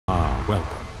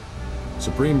welcome.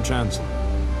 Supreme Chancellor,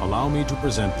 allow me to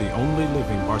present the only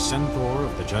living Barcentaur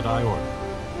of the Jedi Order.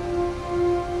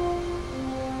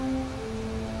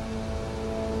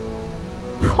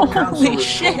 Holy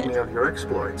shit! Told me of your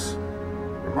exploits.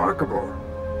 Remarkable.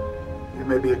 You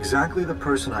may be exactly the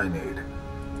person I need.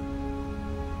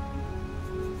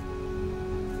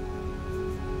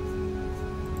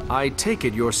 I take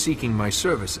it you're seeking my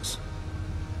services.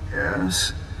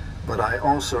 Yes, but I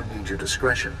also need your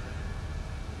discretion.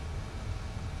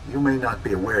 You may not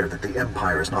be aware that the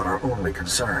Empire is not our only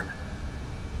concern.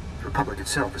 The Republic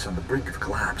itself is on the brink of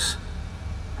collapse.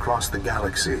 Across the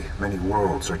galaxy, many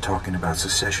worlds are talking about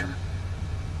secession.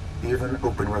 Even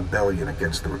open rebellion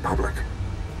against the Republic.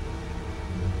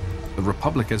 The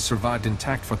Republic has survived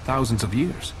intact for thousands of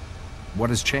years. What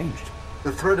has changed?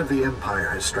 The threat of the Empire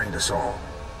has strained us all.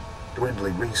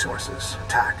 Dwindling resources,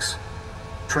 attacks,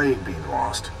 trade being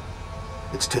lost.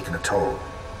 It's taken a toll.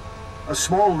 A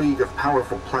small league of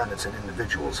powerful planets and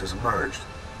individuals has emerged,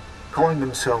 calling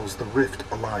themselves the Rift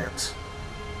Alliance.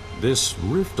 This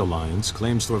Rift Alliance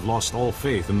claims to have lost all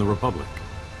faith in the Republic.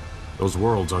 Those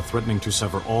worlds are threatening to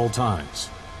sever all ties,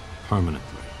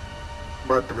 permanently.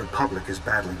 But the Republic is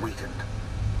badly weakened.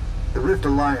 The Rift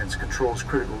Alliance controls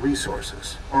critical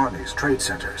resources, armies, trade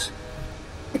centers.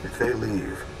 If they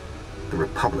leave, the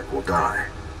Republic will die.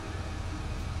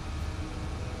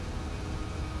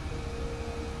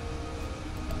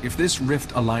 If this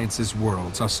Rift Alliance's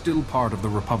worlds are still part of the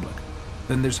Republic,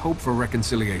 then there's hope for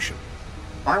reconciliation.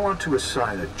 I want to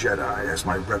assign a Jedi as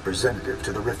my representative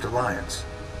to the Rift Alliance.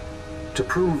 To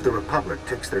prove the Republic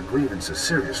takes their grievances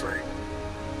seriously,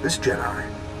 this Jedi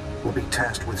will be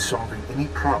tasked with solving any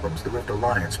problems the Rift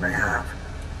Alliance may have,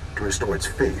 to restore its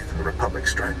faith in the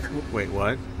Republic's strength. Wait,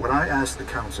 what? When I asked the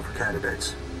Council for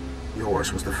candidates,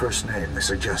 yours was the first name they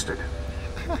suggested.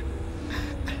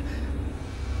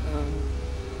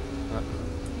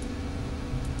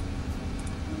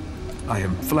 I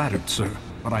am flattered, sir,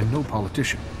 but I'm no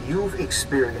politician. You've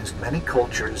experienced many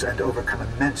cultures and overcome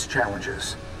immense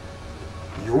challenges.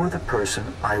 You're the person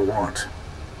I want.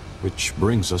 Which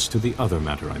brings us to the other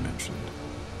matter I mentioned.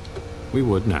 We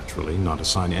would, naturally, not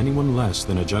assign anyone less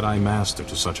than a Jedi Master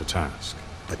to such a task.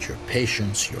 But your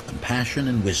patience, your compassion,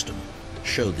 and wisdom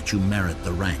show that you merit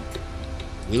the rank.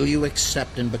 Will you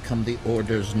accept and become the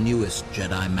Order's newest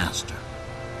Jedi Master?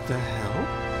 The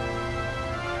hell?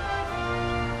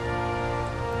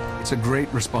 It's a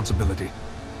great responsibility.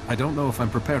 I don't know if I'm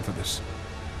prepared for this.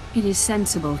 It is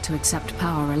sensible to accept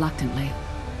power reluctantly,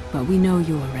 but we know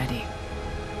you are ready.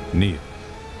 Kneel,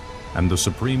 and the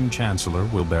Supreme Chancellor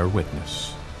will bear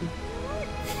witness.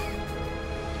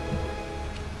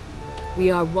 We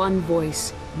are one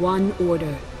voice, one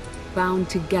order, bound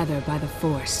together by the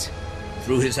Force.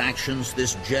 Through his actions,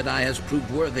 this Jedi has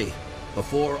proved worthy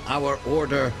before our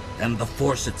Order and the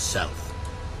Force itself.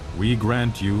 We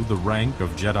grant you the rank of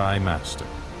Jedi Master.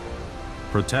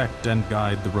 Protect and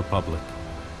guide the Republic,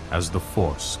 as the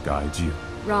Force guides you.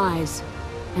 Rise,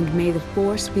 and may the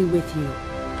Force be with you.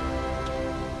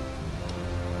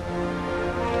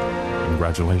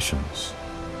 Congratulations.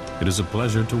 It is a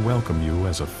pleasure to welcome you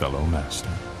as a fellow Master.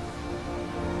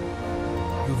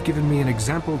 You've given me an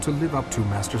example to live up to,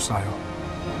 Master Sio.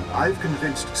 I've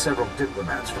convinced several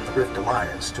diplomats from the Rift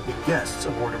Alliance to be guests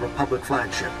aboard a Republic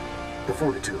flagship, the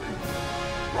Fortitude.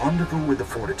 Rendezvous with the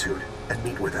Fortitude and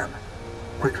meet with them.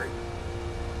 Quickly.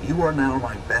 You are now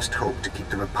my best hope to keep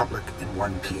the Republic in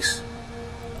one piece.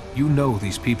 You know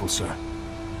these people, sir.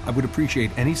 I would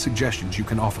appreciate any suggestions you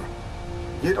can offer.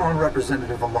 Get on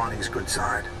Representative Alani's good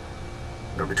side.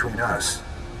 Though between us,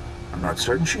 I'm not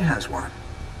certain she has one.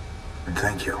 And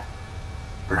thank you.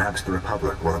 Perhaps the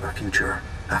Republic will have a future,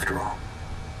 after all.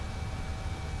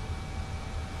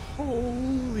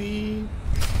 Holy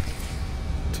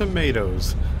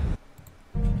tomatoes.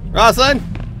 Rosalind!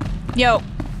 Yo.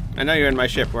 I know you're in my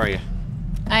ship. Where are you?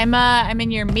 I'm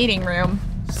in your meeting room.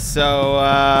 So,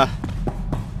 I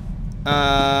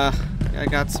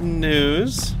got some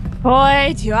news.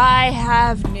 Boy, do I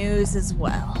have news as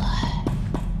well.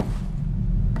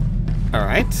 All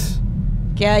right.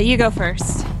 Yeah, you go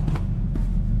first.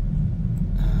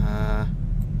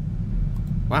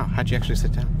 Wow, how'd you actually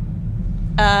sit down?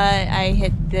 I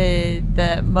hit the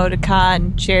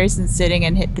Modicon chairs and sitting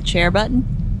and hit the chair button.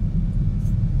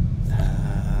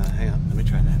 Hang on, let me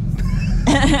try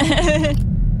that.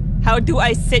 How do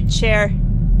I sit chair?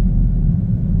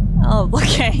 Oh,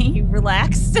 okay, you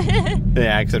relaxed.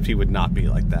 Yeah, except he would not be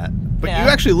like that. But Yeah. you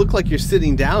actually look like you're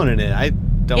sitting down in it. I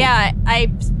don't... Yeah,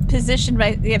 I positioned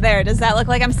my... Yeah, there, does that look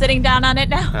like I'm sitting down on it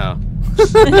now? Oh.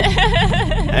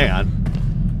 Hang on.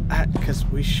 Because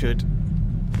we should...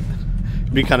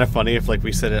 It'd be kind of funny if like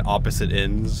we said at opposite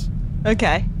ends.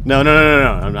 Okay. No.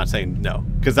 I'm not saying no,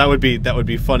 because that would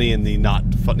be funny in the not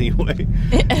funny way.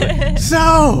 Like,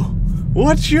 so,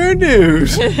 what's your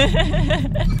news?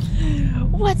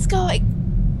 What's going?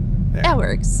 There. That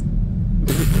works.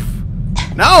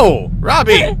 No,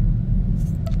 Robbie.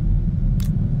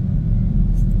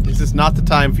 This is not the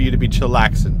time for you to be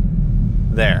chillaxing.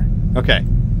 There. Okay.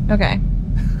 Okay.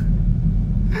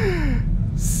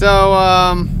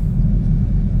 So,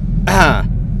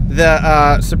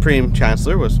 the Supreme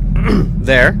Chancellor was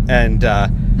there and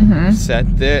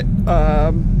said that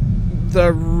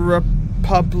the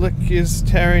Republic is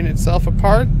tearing itself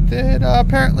apart. That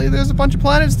apparently there's a bunch of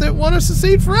planets that want to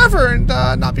secede forever and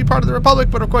not be part of the Republic.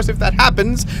 But of course, if that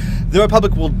happens, the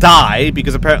Republic will die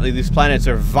because apparently these planets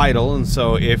are vital. And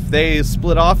so if they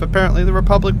split off, apparently the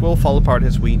Republic will fall apart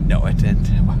as we know it.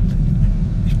 And well,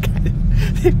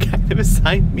 they've kind of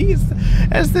assigned me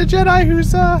as the Jedi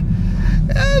who's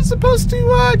supposed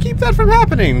to keep that from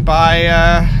happening by,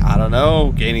 I don't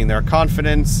know, gaining their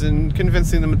confidence and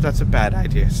convincing them that that's a bad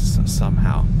idea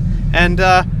somehow. And,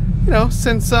 you know,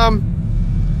 since no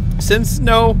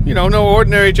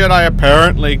ordinary Jedi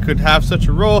apparently could have such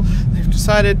a role, they've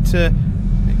decided to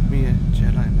make me a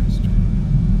Jedi Master.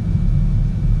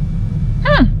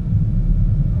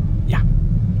 Yeah.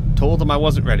 Told them I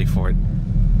wasn't ready for it.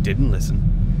 Didn't listen.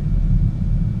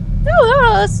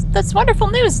 No, that's wonderful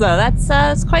news, though.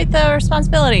 That's quite the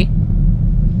responsibility.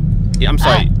 Yeah, I'm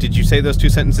sorry. Did you say those two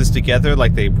sentences together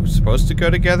like they were supposed to go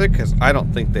together? Because I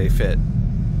don't think they fit.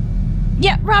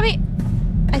 Yeah, Robbie.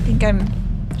 I think I'm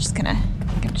just gonna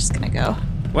go.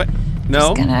 What?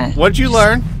 No. Gonna, What'd you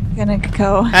learn? Gonna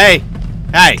go. Hey.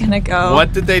 Gonna go.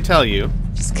 What did they tell you?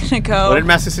 Just gonna go. What did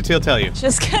Master Satil tell you?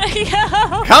 Just gonna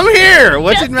go. Come here.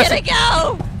 What just did Master?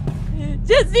 Gonna go.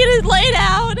 Just need to lay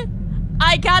down.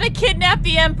 I gotta kidnap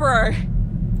the Emperor.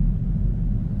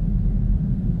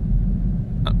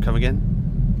 Come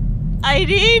again? I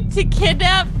need to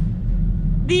kidnap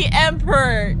the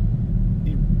Emperor.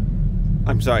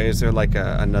 I'm sorry. Is there like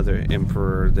another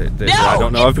Emperor that No, I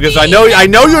don't know of? Because the I know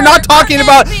you're not talking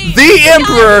about the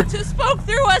Emperor. Who spoke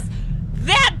through us?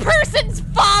 That person's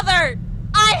father.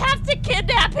 I have to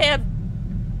kidnap him.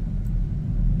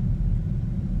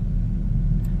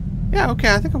 Yeah.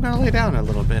 Okay. I think I'm gonna lay down a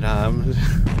little bit.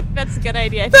 That's a good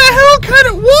idea. The hell kind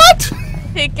of what?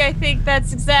 I think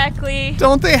that's exactly.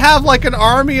 Don't they have like an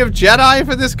army of Jedi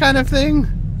for this kind of thing?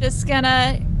 Just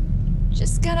gonna.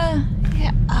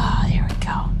 Yeah. Oh, there we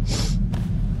go.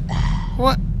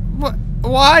 What?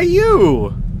 Why you?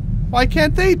 Why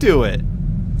can't they do it?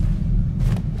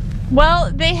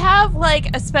 Well, they have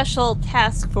like a special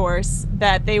task force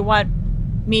that they want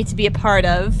me to be a part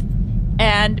of.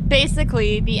 And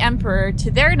basically, the Emperor, to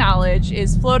their knowledge,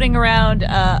 is floating around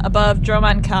above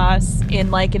Dromon Kaas in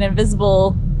like an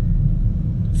invisible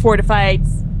fortified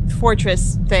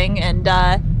fortress thing, and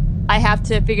I have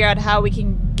to figure out how we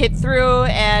can get through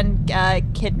and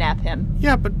kidnap him.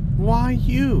 Yeah, but why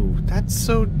you? That's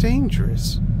so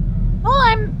dangerous. Well,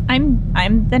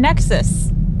 I'm the Nexus.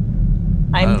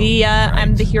 I'm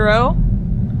I'm the hero.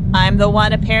 I'm the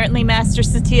one. Apparently, Master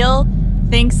Satil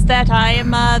thinks that I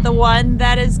am the one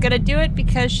that is gonna do it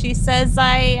because she says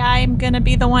I'm gonna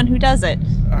be the one who does it.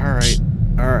 All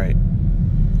right.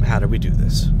 How do we do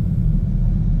this?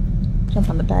 Jump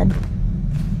on the bed.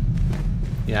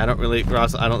 Yeah,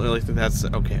 Ross, I don't really think that's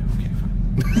okay.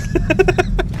 Fine.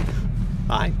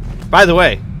 Fine. By the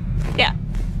way. Yeah.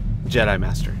 Jedi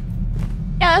Master.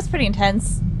 Yeah, that's pretty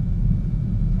intense.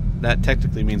 That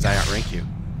technically means I outrank you.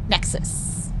 Nexus.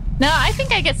 No, I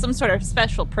think I get some sort of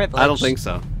special privilege. I don't think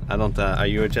so. I don't. Are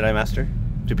you a Jedi Master?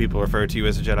 Do people refer to you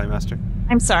as a Jedi Master?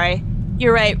 I'm sorry.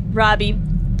 You're right, Robbie.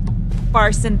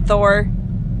 Barson Thor.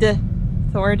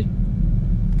 Thord.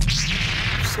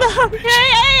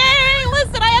 Hey,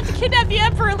 listen, I have to kidnap the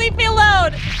Emperor. Leave me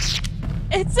alone.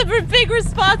 It's a big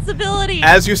responsibility.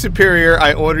 As your superior,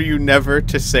 I order you never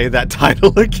to say that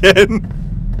title again.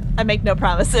 I make no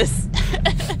promises.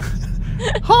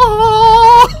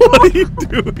 Oh, what are you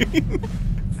doing?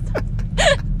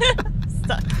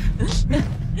 Stuck.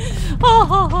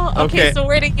 Okay, so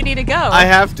where do you need to go? I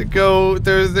have to go.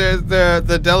 There's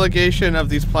the delegation of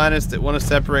these planets that want to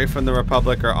separate from the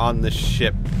Republic are on the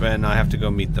ship, and I have to go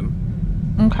meet them.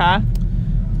 Okay.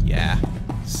 Yeah.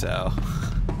 So.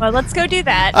 Well, let's go do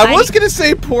that. I was gonna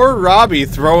say poor Robbie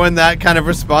throwing that kind of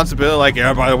responsibility, like,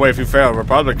 yeah, by the way, if you fail,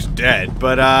 Republic's dead.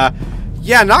 But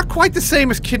yeah, not quite the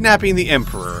same as kidnapping the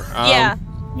Emperor. Yeah.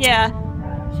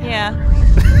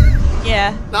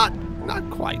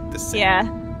 Not quite the same. Yeah.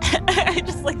 I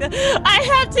just like that. I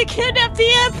have to kidnap the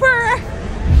Emperor.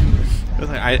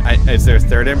 Is there a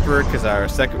third emperor? Because our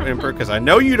second emperor? Because I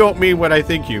know you don't mean what I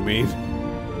think you mean.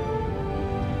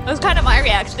 That was kind of my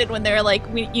reaction when they're like,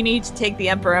 you need to take the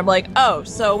emperor. I'm like, oh,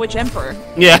 so which emperor?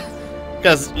 Yeah,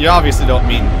 because you obviously don't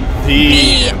mean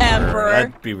the emperor.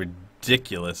 That'd be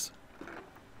ridiculous.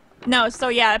 No, so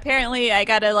yeah, apparently I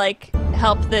gotta like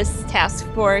help this task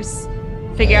force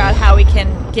figure out how we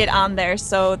can get on there.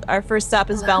 So our first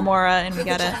stop is Balmora, and we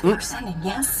gotta. We're sending,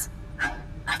 yes?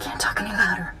 I can't talk any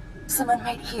louder. Someone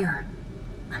might hear.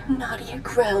 Nadia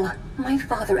Grill, my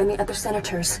father and the other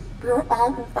senators. We were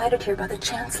all invited here by the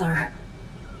Chancellor.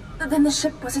 Then the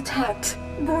ship was attacked,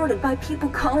 boarded by people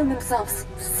calling themselves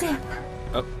Sith.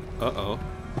 Uh-oh.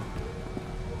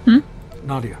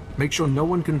 Nadia, make sure no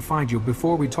one can find you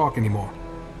before we talk anymore.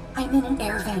 I'm in an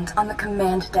air vent on the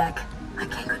command deck. I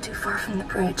can't go too far from the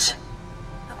bridge.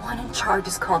 The one in charge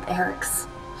is called Eric's.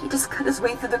 He just cut his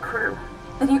way through the crew.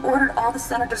 Then he ordered all the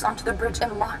senators onto the bridge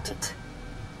and locked it.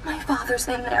 My father's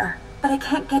in there, but I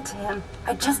can't get to him.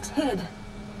 I just hid.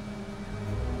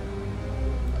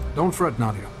 Don't fret,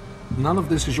 Nadia. None of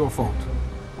this is your fault.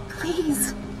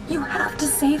 Please, you have to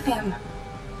save him.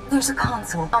 There's a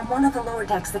console on one of the lower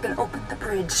decks that can open the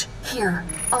bridge. Here,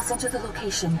 I'll send you the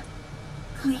location.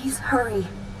 Please hurry.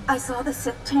 I saw the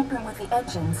Sith tampering with the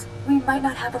engines. We might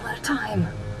not have a lot of time.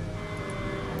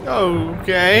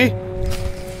 Okay.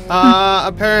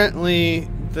 Apparently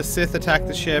the Sith attacked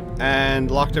the ship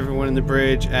and locked everyone in the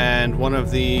bridge, and one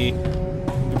of the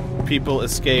people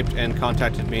escaped and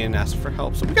contacted me and asked for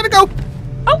help. So we gotta go!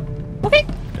 Oh, okay.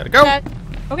 Gotta go!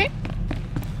 Okay.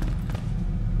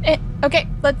 Okay,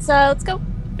 let's go.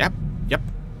 Yep.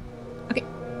 Okay.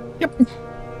 Yep.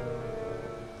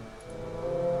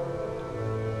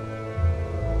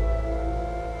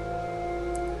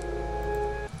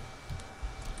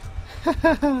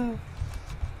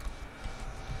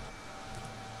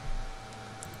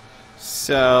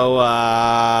 So,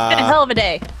 It's been a hell of a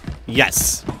day.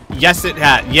 Yes. Yes, it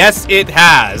has. Yes, it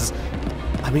has.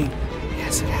 I mean,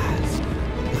 yes, it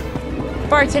has.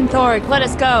 Barton Thorg, let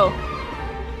us go.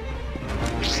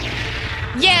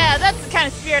 Yeah, that's the kind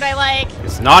of spirit I like.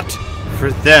 It's not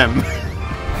for them.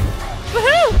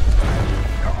 Woohoo!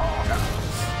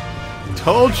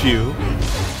 Told you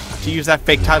to use that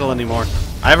fake title anymore.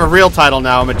 I have a real title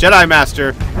now. I'm a Jedi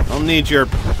Master. I don't need your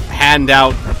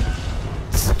handout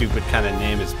stupid kind of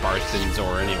name as Barthen's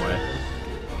or anyway.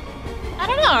 I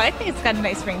don't know. I think it's got a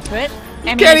nice ring to it. I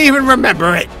mean, Can't even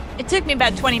remember it. It took me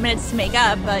about 20 minutes to make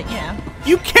up, but you know.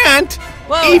 You can't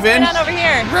Whoa, even what's going on over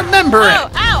here? remember it.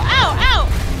 Ow, ow, ow!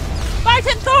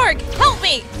 Barton Thorg, help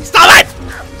me! Stop it!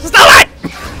 Stop it!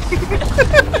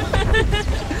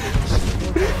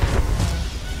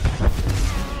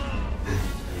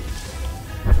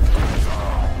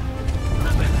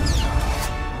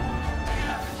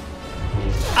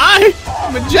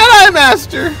 I'm a Jedi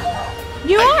Master.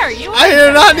 You are. I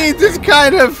do not need this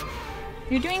kind of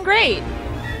You're doing great.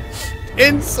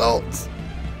 insult.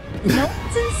 No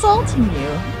one's insulting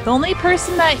you. The only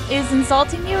person that is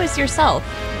insulting you is yourself.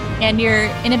 And your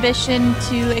inhibition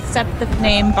to accept the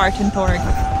name Barton Thorg.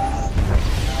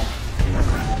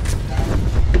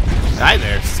 Hi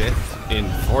there, Sith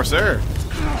Enforcer.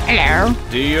 Hello.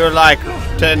 Do you like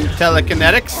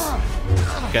telekinetics?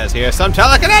 Because here's some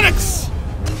telekinetics.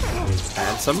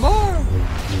 And some more.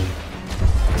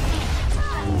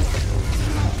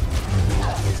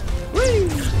 Whee!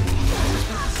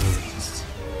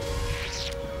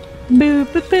 Boo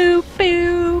boo boo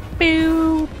boo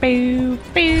boo boo boo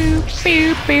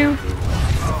boo boo.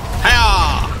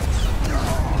 Hiya!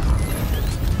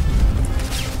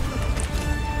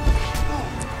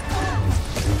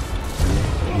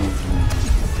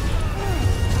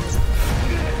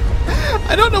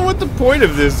 I don't know what the point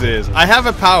of this is. I have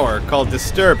a power called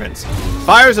Disturbance.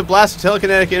 Fires a blast of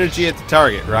telekinetic energy at the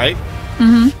target, right?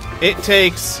 Mm-hmm. It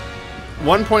takes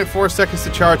 1.4 seconds to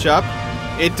charge up.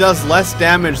 It does less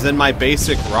damage than my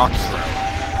basic rock throw.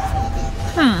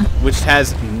 Which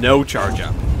has no charge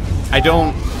up. I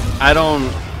don't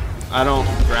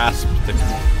grasp the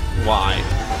why.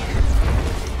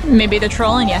 Maybe they're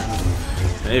trolling you.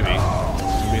 Maybe.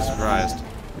 You'd be surprised.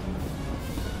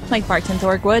 Like Barton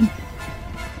Thorg would.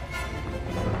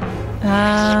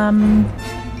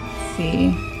 Let's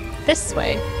see. This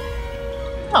way.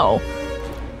 Oh.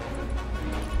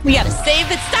 We gotta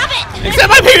save it. Stop it! Except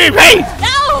my PvP!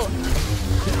 No!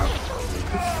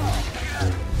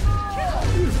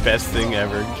 Best thing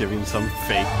ever, giving some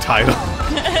fake title.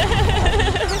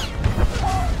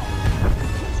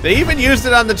 They even used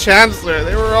it on the Chancellor.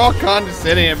 They were all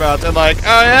condescending about it. They're like,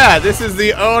 oh yeah, this is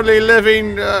the only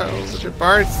living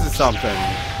parts of something.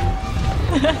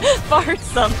 Fart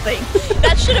something.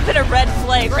 That should have been a red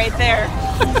flag right there.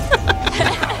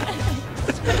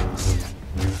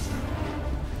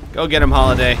 Go get him,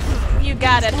 Holiday. You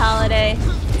got it, Holiday.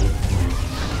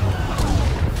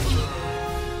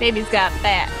 Baby's got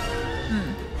fat.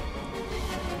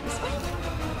 This way?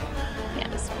 Yeah,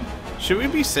 this way. Should we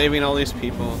be saving all these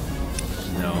people?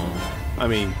 No. I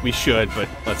mean, we should, but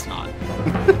let's not.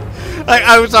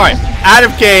 I'm sorry. Out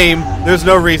of game, there's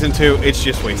no reason to. It's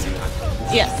just wasting time.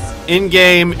 Yes. In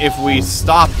game, if we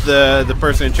stop the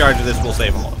person in charge of this, we'll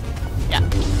save all of them. Yeah.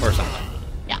 Or something.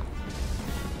 Yeah.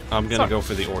 I'm gonna go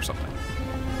for the or something.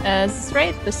 Is this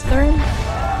right? This turn?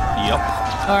 Yup.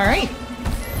 Alright.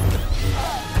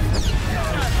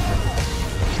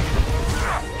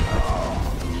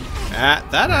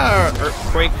 That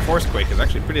earthquake, forcequake is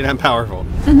actually pretty damn powerful.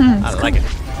 I like it.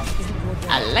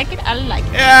 I like it. I like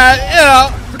it. Yeah, you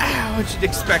know, what you'd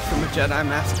expect from a Jedi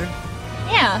Master.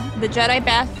 Yeah, the Jedi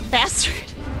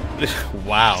bastard.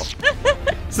 Wow.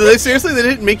 So they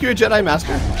didn't make you a Jedi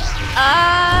Master?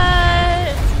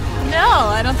 No,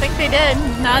 I don't think they did.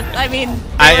 Not, I mean.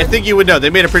 I think you would know.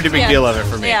 They made a pretty big deal of it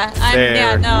for me. Yeah,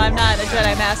 no, I'm not a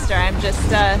Jedi Master. I'm just,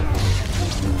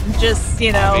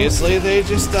 you know. Obviously, they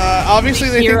think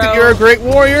that you're a great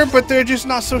warrior, but they're just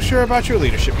not so sure about your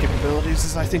leadership capabilities.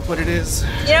 Is I think what it is.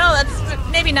 You know, that's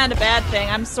maybe not a bad thing.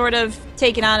 I'm sort of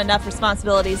taking on enough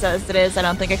responsibilities as it is. I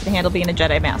don't think I can handle being a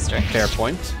Jedi Master. Fair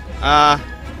point.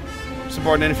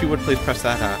 Subordinate, if you would please press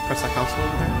that console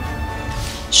over there.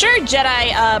 Sure,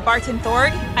 Jedi Barton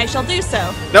Thorg. I shall do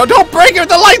so. No, don't break it with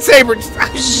the lightsaber!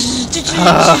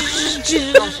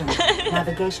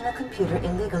 Navigational computer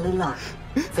illegally locked.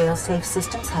 Fail-safe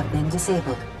systems have been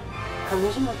disabled.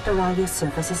 Collision with Duralia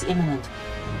surface is imminent.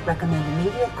 Recommend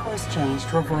immediate course change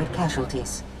to avoid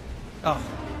casualties. Oh,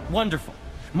 wonderful.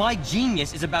 My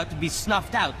genius is about to be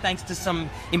snuffed out thanks to some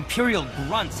Imperial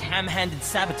grunt's ham-handed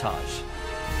sabotage.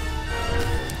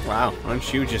 Wow,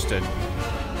 aren't you just a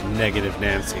negative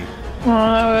Nancy?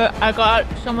 I got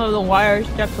some of the wires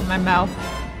stuck in my mouth.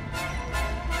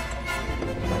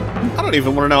 I don't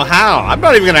even want to know how. I'm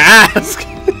not even going to ask.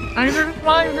 I just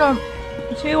wanted to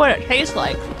see what it tastes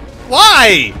like.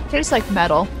 Why? It tastes like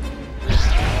metal.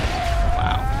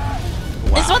 Wow.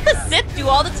 It's what the Sith do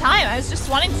all the time. I was just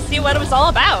wanting to see what it was all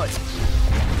about.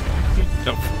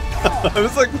 I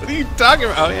was like, what are you talking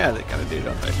about? Oh, yeah, they kind of do,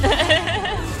 don't they?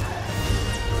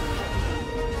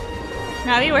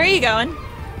 Robbie, where are you going?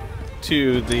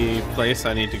 To the place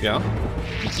I need to go.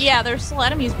 Yeah, there's still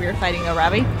enemies we were fighting though,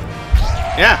 Robbie.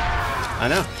 Yeah, I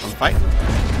know. I'm fighting.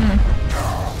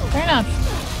 Fair enough.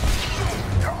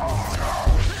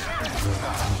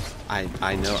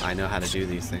 I know how to do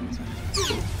these things.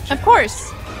 Of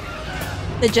course.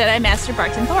 The Jedi Master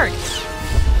Barton Thorg.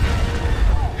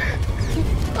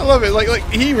 I love it. Like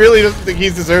he really doesn't think he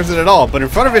deserves it at all. But in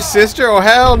front of his sister, oh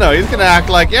hell no, he's gonna act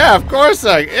like, yeah, of course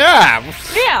yeah.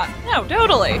 Yeah, no,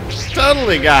 totally.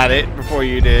 Totally got it before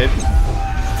you did.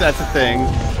 That's a thing.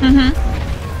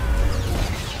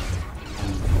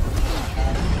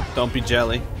 Don't be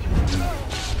jelly.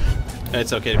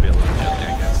 It's okay to be a little jelly,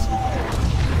 I guess.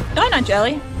 No, I'm not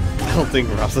jelly. I don't think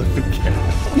Rosalind would care.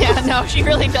 Yeah, no, she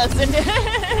really doesn't.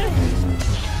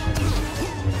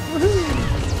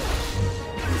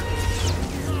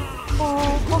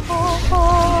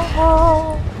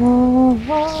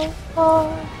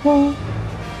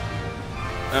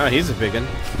 Oh, he's a big one.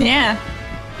 Yeah.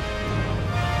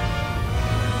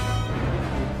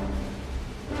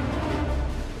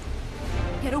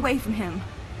 Get away from him.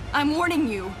 I'm warning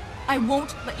you. I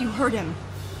won't let you hurt him.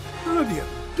 Nadia,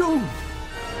 don't.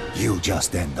 You'll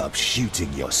just end up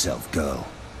shooting yourself, girl.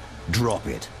 Drop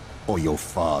it, or your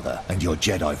father and your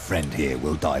Jedi friend here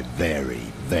will die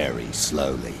very, very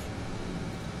slowly.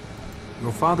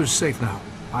 Your father's safe now.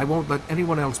 I won't let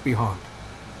anyone else be harmed.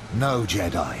 No,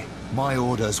 Jedi. My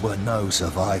orders were no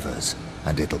survivors,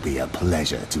 and it'll be a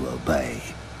pleasure to obey.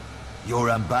 Your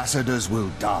ambassadors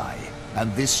will die,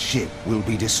 and this ship will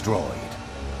be destroyed.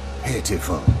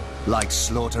 Pitiful, like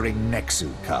slaughtering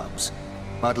Nexu cubs.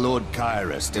 But Lord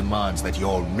Kyrus demands that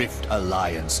your Rift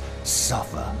Alliance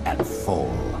suffer and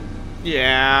fall.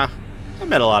 Yeah, I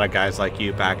met a lot of guys like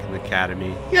you back in the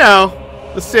Academy. You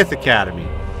know, the Sith Academy.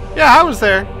 Yeah, I was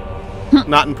there.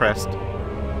 Not impressed.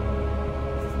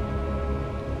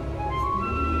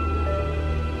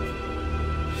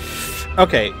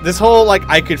 Okay, this whole, like,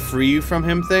 I could free you from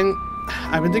him thing,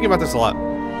 I've been thinking about this a lot.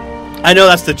 I know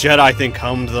that's the Jedi thing,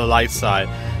 come to the light side.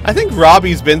 I think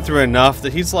Robbie's been through enough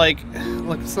that he's like,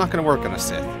 look, it's not going to work on a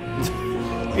Sith.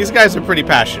 These guys are pretty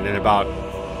passionate about...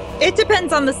 It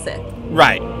depends on the Sith.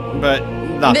 Right, but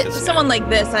Not this guy. Someone like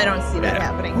this, I don't see that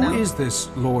happening. Who No. is this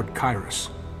Lord Kyrus?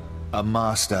 A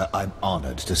master I'm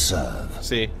honored to serve.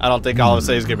 See, I don't think all I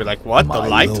say is gonna be like, what, the My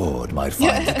light? lord might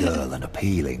find the girl an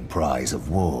appealing prize of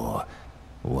war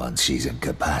once she's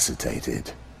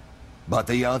incapacitated. But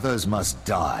the others must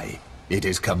die. It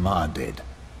is commanded.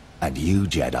 And you,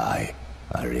 Jedi,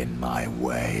 are in my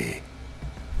way.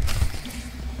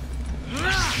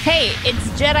 Hey, it's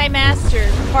Jedi Master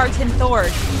Barton Thor.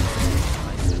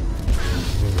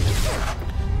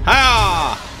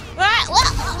 Ha!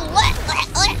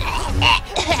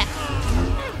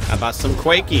 How about some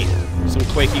Quakey? Some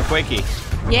Quakey.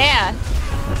 Yeah,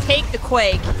 take the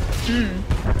quake.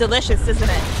 Delicious, isn't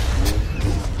it?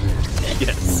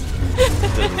 Yes.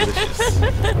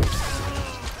 Delicious.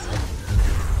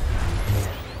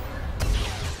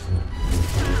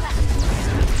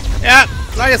 Yeah,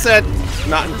 like I said,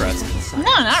 not impressed. No,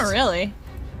 not really.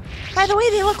 By the way,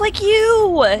 they look like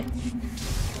you.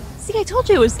 See, I told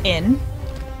you it was in.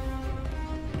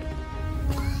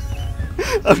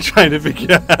 I'm trying to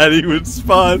figure out how he would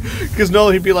spawn, because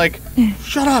Nolan, he'd be like,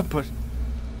 shut up, but...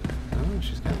 Oh,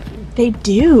 she's kind of cute. They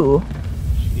do.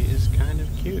 She is kind of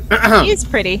cute. She is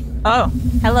pretty. Oh,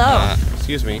 hello.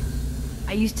 Excuse me.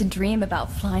 I used to dream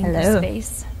about flying Hello. through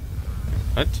space.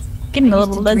 What? Getting a I used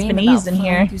little to dream lesbianese about in flying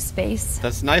here. through space.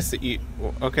 That's nice that you...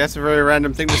 Okay, that's a very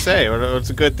random thing to say. It's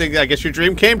a good thing. I guess your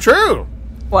dream came true.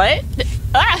 What?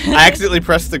 I accidentally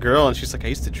pressed the girl, and she's like, I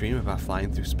used to dream about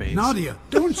flying through space. Nadia,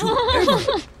 don't you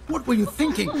ever! What were you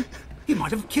thinking? He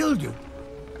might have killed you.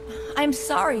 I'm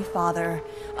sorry, Father.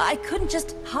 I couldn't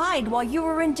just hide while you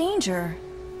were in danger.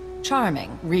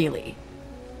 Charming, really.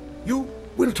 You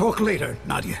will talk later,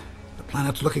 Nadia. The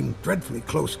planet's looking dreadfully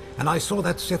close, and I saw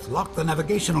that Sith lock the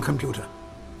navigational computer.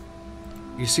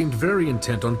 He seemed very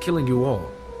intent on killing you all.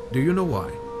 Do you know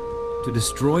why? To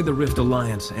destroy the Rift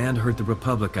Alliance and hurt the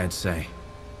Republic, I'd say.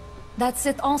 That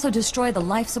Sith also destroyed the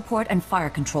life support and fire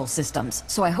control systems,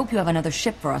 so I hope you have another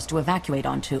ship for us to evacuate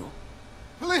onto.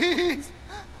 Please!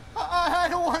 I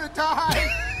don't want to die!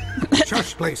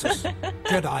 Shush, places.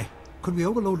 Jedi, could we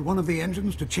overload one of the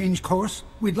engines to change course?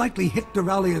 We'd likely hit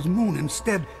Duralia's moon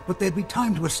instead, but there'd be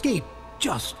time to escape.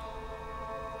 Just.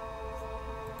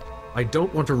 I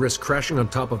don't want to risk crashing on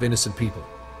top of innocent people.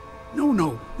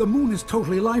 No, the moon is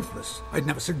totally lifeless. I'd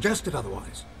never suggested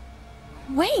otherwise.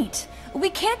 Wait! We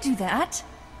can't do that!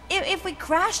 If we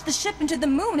crash the ship into the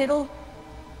moon, it'll...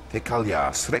 Tekalia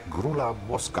srek grula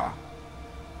woska.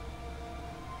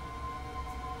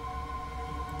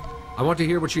 I want to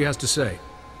hear what she has to say.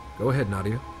 Go ahead,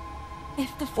 Nadia.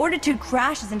 If the Fortitude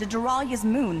crashes into Duralia's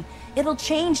moon, it'll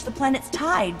change the planet's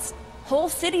tides. Whole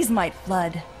cities might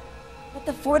flood. But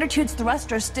the Fortitude's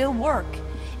thrusters still work.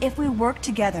 If we work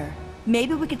together,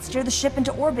 maybe we could steer the ship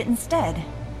into orbit instead.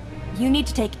 You need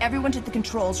to take everyone to the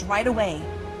controls right away.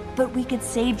 But we could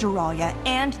save Duralia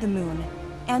and the moon,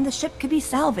 and the ship could be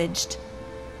salvaged.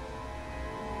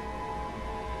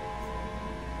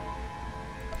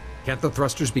 Can't the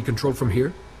thrusters be controlled from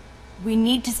here? We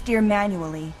need to steer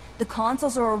manually. The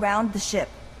consoles are around the ship.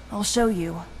 I'll show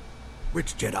you.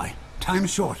 Which Jedi?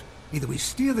 Time's short. Either we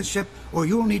steer the ship, or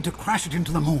you'll need to crash it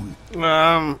into the moon.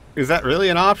 Is that really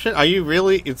an option? Are you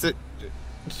really? Is it...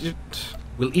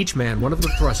 We'll each man one of the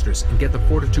thrusters and get the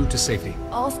Fortitude to safety.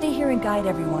 I'll stay here and guide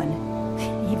everyone.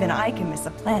 Even I can miss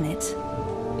a planet.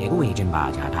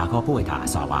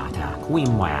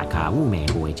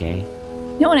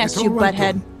 No one asked It's you, all right,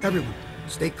 butthead. Dylan. Everyone,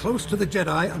 stay close to the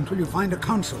Jedi until you find a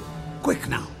console. Quick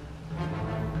now.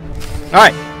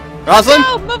 Alright. Rosalind?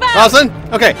 No, move out! Rosalind?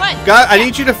 Okay. What? God, I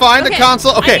need you to find the Okay,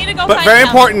 console. I Okay. need to go But find very some.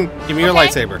 important, give me your Okay.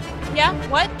 lightsaber. Yeah?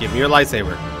 What? Give me your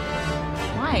lightsaber.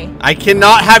 Why? I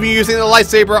cannot have you using the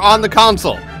lightsaber on the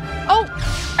console. Oh,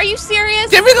 are you serious?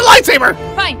 Give me the lightsaber!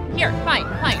 Fine, here, fine,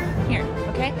 here,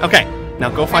 okay? Okay. Now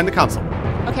go find the console.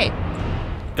 Okay,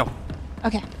 Go.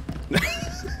 okay.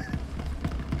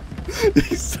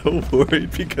 He's so worried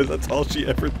because that's all she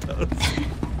ever does.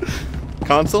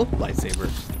 Console, lightsaber.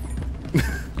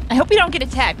 I hope you don't get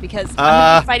attacked because I'm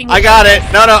gonna be fighting with I got it.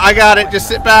 No, I got it. Just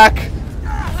sit back.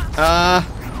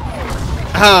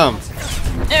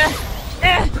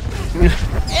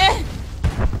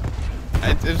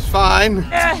 It's fine.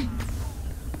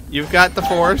 You've got the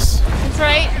Force. That's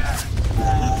right.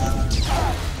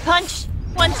 Punch.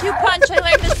 1-2 punch. I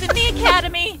learned this in the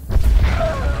academy.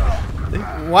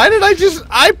 Why did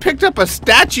I picked up a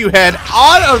statue head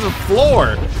out of the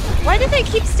floor. Why did they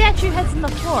keep statue heads in the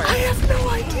floor? I have no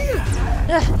idea.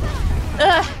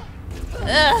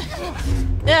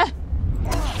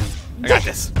 I got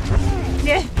this.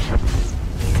 Yeah.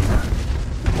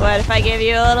 What if I give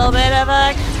you a little bit of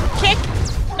a kick?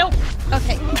 Nope.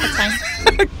 Okay, that's fine.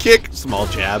 Kick, small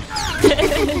jab.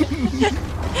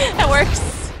 That works.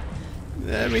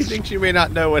 Methinks you may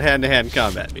not know what hand-to-hand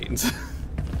combat means.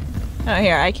 Oh,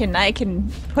 here I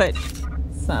can put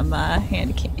some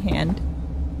hand-to-hand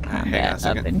combat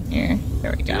up in here.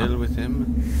 There we go. Deal with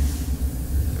him.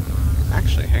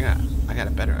 Actually, hang on. I got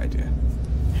a better idea.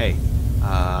 Hey,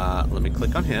 let me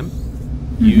click on him.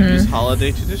 Use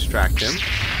Holiday to distract him.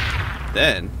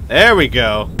 Then, there we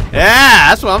go. Yeah,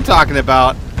 that's what I'm talking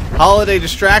about. Holiday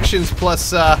distractions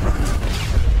plus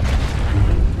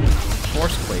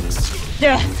force quakes.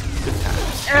 Yeah. Good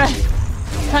times.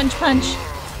 Punch, punch.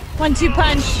 1-2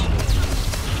 punch.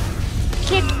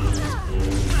 Kick.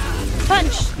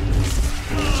 Punch.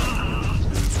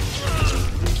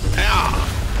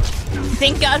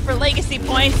 Thank God for legacy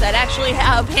points that actually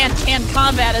have hand-to-hand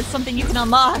combat as something you can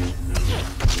unlock.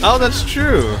 Oh, that's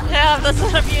true. Yeah, that's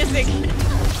what I'm using.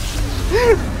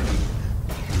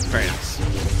 Very nice.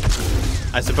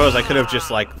 I suppose I could have just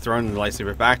like thrown the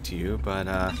lightsaber back to you, but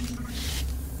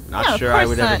not sure I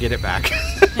would ever get it back.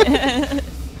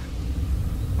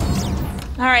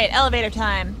 Alright, elevator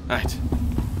time. Alright.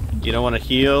 You don't want to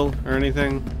heal or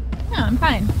anything? No, I'm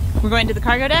fine. We're going to the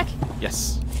cargo deck?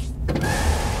 Yes.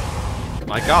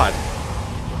 My God.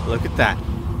 Look at that.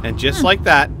 And just like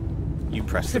that, you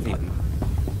press the button.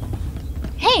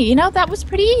 Hey, you know, that was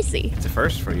pretty easy. It's a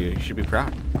first for you. You should be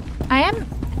proud. I am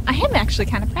actually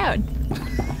kind of proud.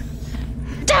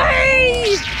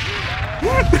 Die!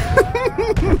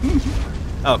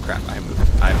 Oh crap, I moved.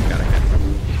 I forgot again.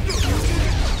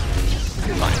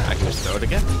 Fine, I can just throw it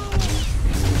again.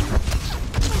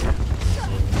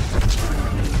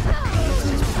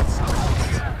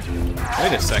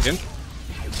 Wait a second.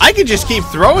 I could just keep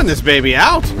throwing this baby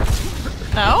out.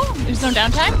 Oh? There's no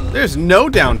downtime? There's no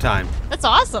downtime. That's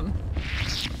awesome.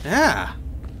 Yeah.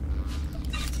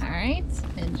 Alright,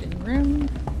 engine room.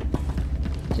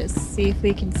 Just see if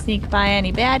we can sneak by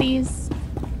any baddies.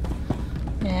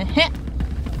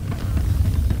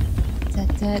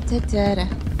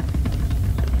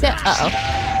 Uh-oh.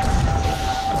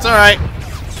 That's alright.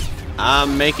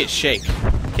 Make it shake.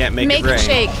 Can't make it rain. Make it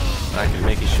shake. But I can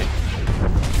make it shake.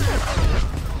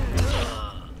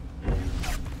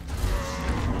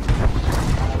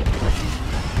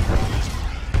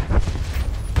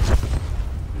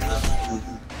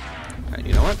 Alright,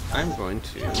 you know what? I'm going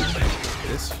to make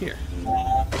this here.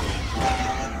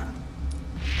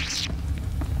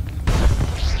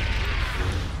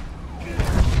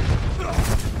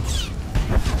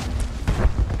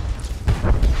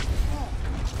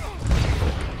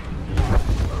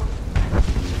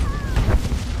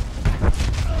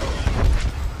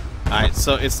 Alright,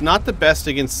 so it's not the best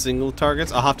against single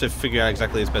targets. I'll have to figure out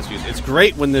exactly its best use. It's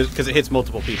great when because it hits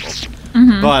multiple people.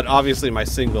 But obviously my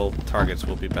single targets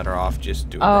will be better off just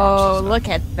doing Oh, look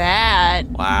at that.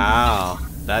 Wow.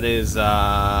 That is,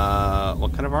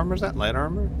 what kind of armor is that? Light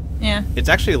armor? Yeah. It's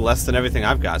actually less than everything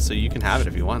I've got, so you can have it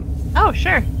if you want. Oh,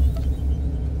 sure.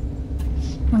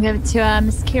 I'll give it to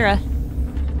Miss Kira.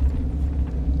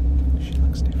 She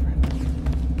looks different.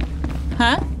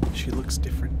 Huh? She looks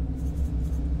different.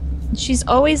 She's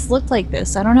always looked like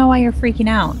this. I don't know why you're freaking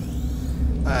out.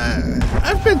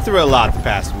 I've been through a lot the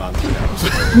past month, who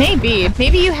knows? Maybe.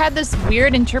 Maybe you had this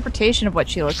weird interpretation of what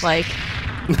she looked like.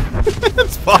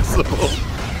 It's possible.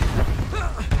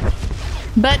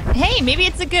 But hey, maybe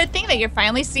it's a good thing that you're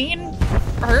finally seeing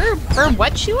her for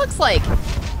what she looks like.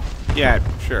 Yeah,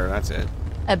 sure, that's it.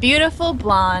 A beautiful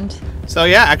blonde. So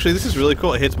yeah, actually this is really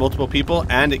cool. It hits multiple people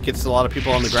and it gets a lot of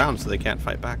people on the ground so they can't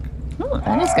fight back. Ooh,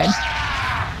 that is good.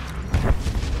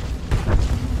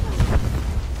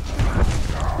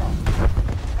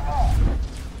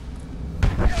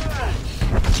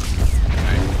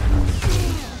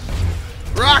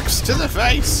 Rocks to the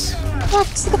face!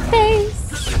 Rocks to the face!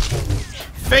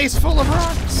 Face full of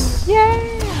rocks! Yeah!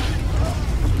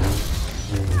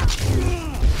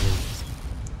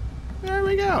 There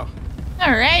we go.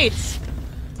 Alright.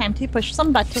 Time to push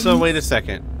some buttons. So wait a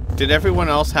second. Did everyone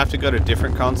else have to go to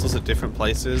different consoles at different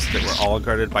places that were all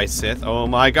guarded by Sith? Oh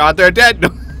my God, they're dead!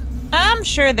 I'm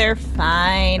sure they're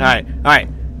fine. Alright.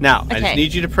 Now, Okay. I just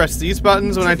need you to press these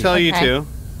buttons when I tell you to. Okay.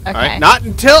 Alright? Not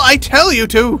until I tell you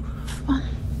to!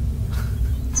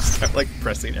 I'm like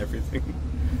pressing everything.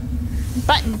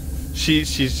 Button.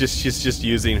 She's just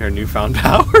using her newfound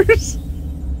powers.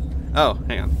 Oh,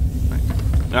 hang on.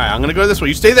 Alright, I'm gonna go this way.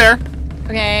 You stay there.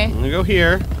 Okay. I'm gonna go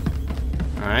here.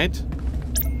 Alright.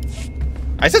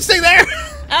 I said stay there!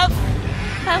 Oh,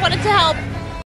 I wanted to help.